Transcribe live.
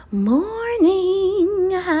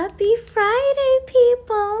Morning. Happy Friday,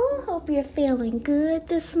 people. Hope you're feeling good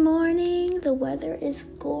this morning. The weather is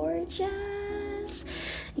gorgeous.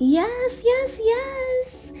 Yes.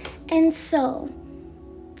 And so,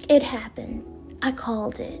 it happened. I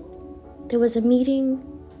called it. There was a meeting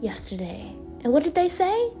yesterday. And what did they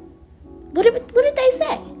say? What did they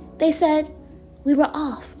say? They said, we were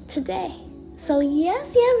off today. So,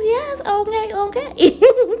 yes. Okay.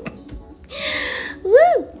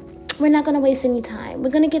 Woo! We're not going to waste any time. We're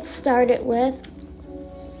going to get started with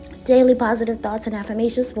Daily Positive Thoughts and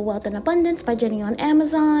Affirmations for Wealth and Abundance by Jenny on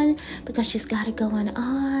Amazon because she's got it going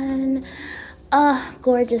on.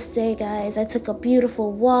 Gorgeous day, guys. I took a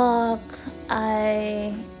beautiful walk.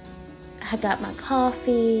 I got my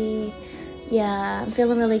coffee. Yeah, I'm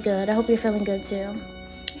feeling really good. I hope you're feeling good too.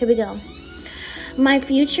 Here we go. My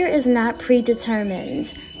future is not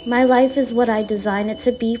predetermined. My life is what I design it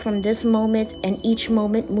to be from this moment and each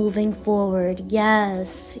moment moving forward.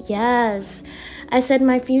 Yes. I said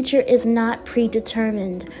my future is not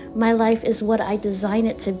predetermined. My life is what I design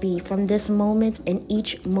it to be from this moment and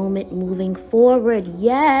each moment moving forward.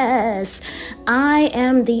 Yes. I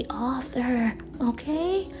am the author.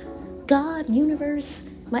 Okay? God, universe,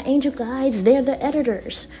 my angel guides, they're the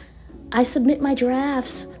editors. I submit my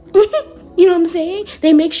drafts. You know what I'm saying?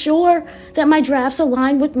 They make sure that my drafts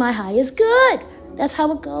align with my highest good. That's how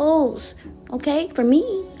it goes. Okay? For me,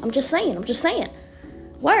 I'm just saying.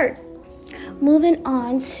 Word. Moving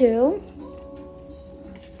on to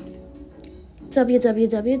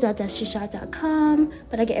www.destyshark.com.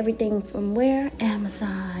 But I get everything from where?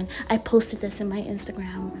 Amazon. I posted this in my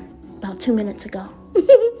Instagram about 2 minutes ago.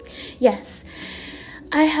 Yes.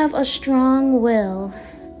 I have a strong will.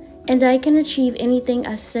 And I can achieve anything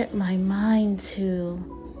I set my mind to.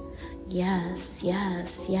 Yes.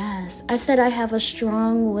 I said I have a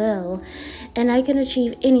strong will. And I can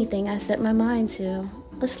achieve anything I set my mind to.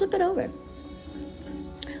 Let's flip it over.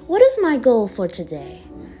 What is my goal for today?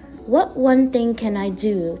 What one thing can I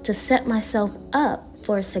do to set myself up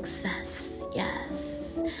for success?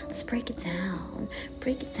 Yes. Let's break it down.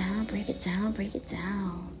 Break it down.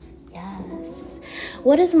 Yes.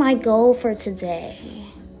 What is my goal for today?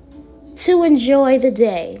 To enjoy the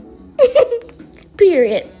day.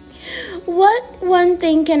 Period. What one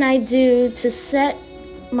thing can I do to set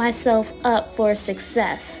myself up for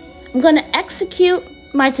success? I'm going to execute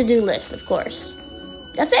my to-do list, of course.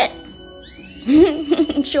 That's it.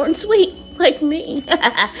 Short and sweet, like me.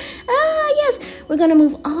 Yes. We're going to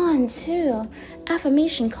move on to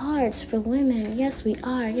affirmation cards for women. Yes, we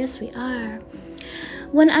are.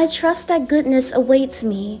 When I trust that goodness awaits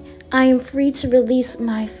me, I am free to release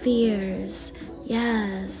my fears.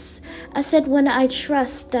 Yes. I said when I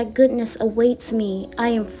trust that goodness awaits me, I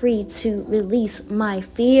am free to release my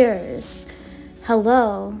fears.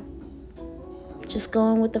 Hello. Just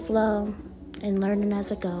going with the flow and learning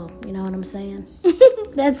as I go. You know what I'm saying?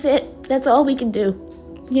 That's it. That's all we can do.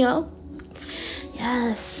 You know?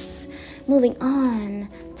 Yes. Moving on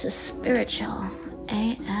to spiritual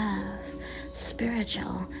AF.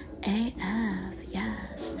 Spiritual AF,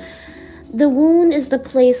 yes. The wound is the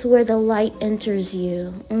place where the light enters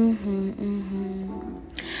you.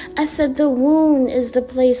 I said the wound is the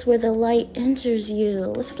place where the light enters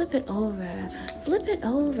you. Let's flip it over.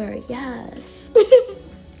 Yes.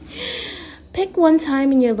 Pick one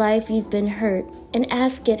time in your life you've been hurt and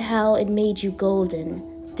ask it how it made you golden.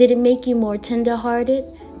 Did it make you more tender-hearted?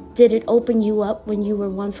 Did it open you up when you were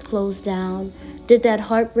once closed down? Did that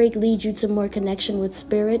heartbreak lead you to more connection with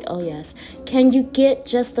spirit? Oh, yes. Can you get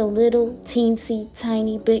just a little teensy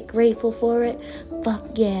tiny bit grateful for it? Fuck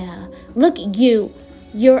yeah. Look at you.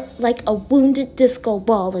 You're like a wounded disco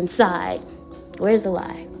ball inside. Where's the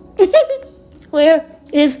lie? Where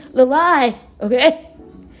is the lie? Okay?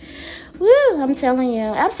 Woo, I'm telling you.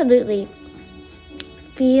 Absolutely.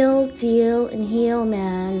 Feel, deal, and heal,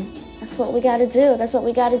 man. That's what we got to do.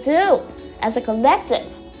 As a collective.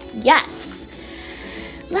 Yes.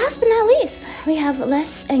 Last but not least, we have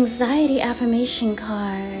less anxiety affirmation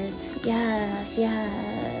cards. Yes.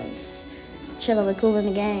 Chilling with Cool in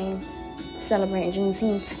the Gang. Celebrating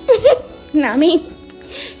Juneteenth. You know what I mean?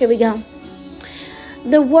 Here we go.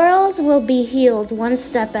 The world will be healed one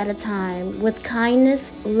step at a time with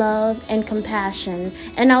kindness, love, and compassion.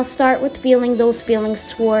 And I'll start with feeling those feelings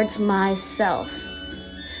towards myself.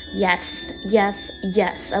 Yes.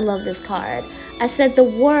 I love this card. I said the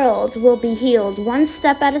world will be healed one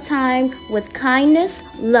step at a time with kindness,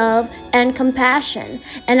 love, and compassion.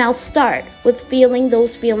 And I'll start with feeling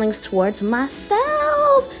those feelings towards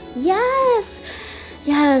myself. Yes.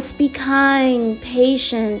 Yes, be kind,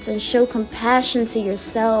 patient, and show compassion to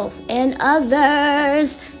yourself and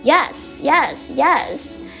others. Yes, yes,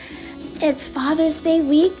 yes. It's Father's Day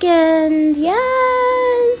weekend.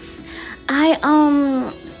 Yes. I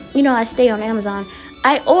stay on Amazon.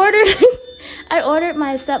 I ordered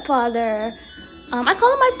my stepfather. I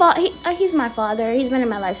call him my father. He's my father. He's been in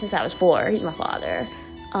my life since I was 4. He's my father.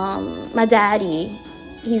 My daddy,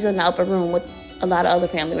 he's in the upper room with a lot of other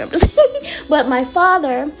family members. But my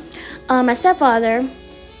father, my stepfather,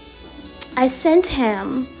 I sent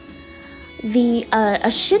him a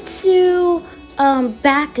Shih Tzu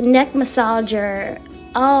back neck massager.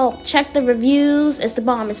 Oh, check the reviews. It's the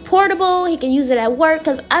bomb. It's portable. He can use it at work.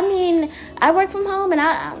 Because, I work from home and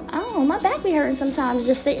I don't know, my back be hurting sometimes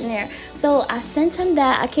just sitting there. So I sent him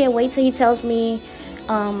that. I can't wait till he tells me,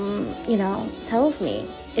 tells me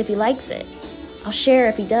if he likes it. I'll share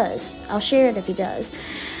if he does. I'll share it if he does.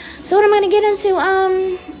 So what I'm going to get into,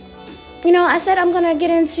 I said I'm going to get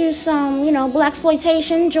into some,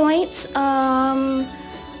 blaxploitation joints.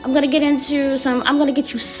 I'm going to get into I'm going to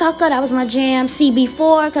get you sucker. That was my jam.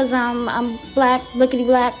 CB4, because I'm black, blickety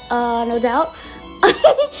black, no doubt.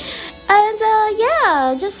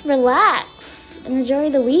 And, just relax and enjoy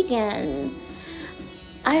the weekend.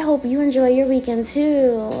 I hope you enjoy your weekend,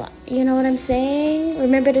 too. You know what I'm saying?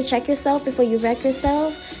 Remember to check yourself before you wreck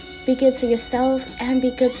yourself. Be good to yourself and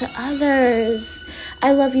be good to others.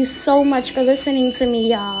 I love you so much for listening to me,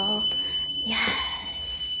 y'all. Yeah.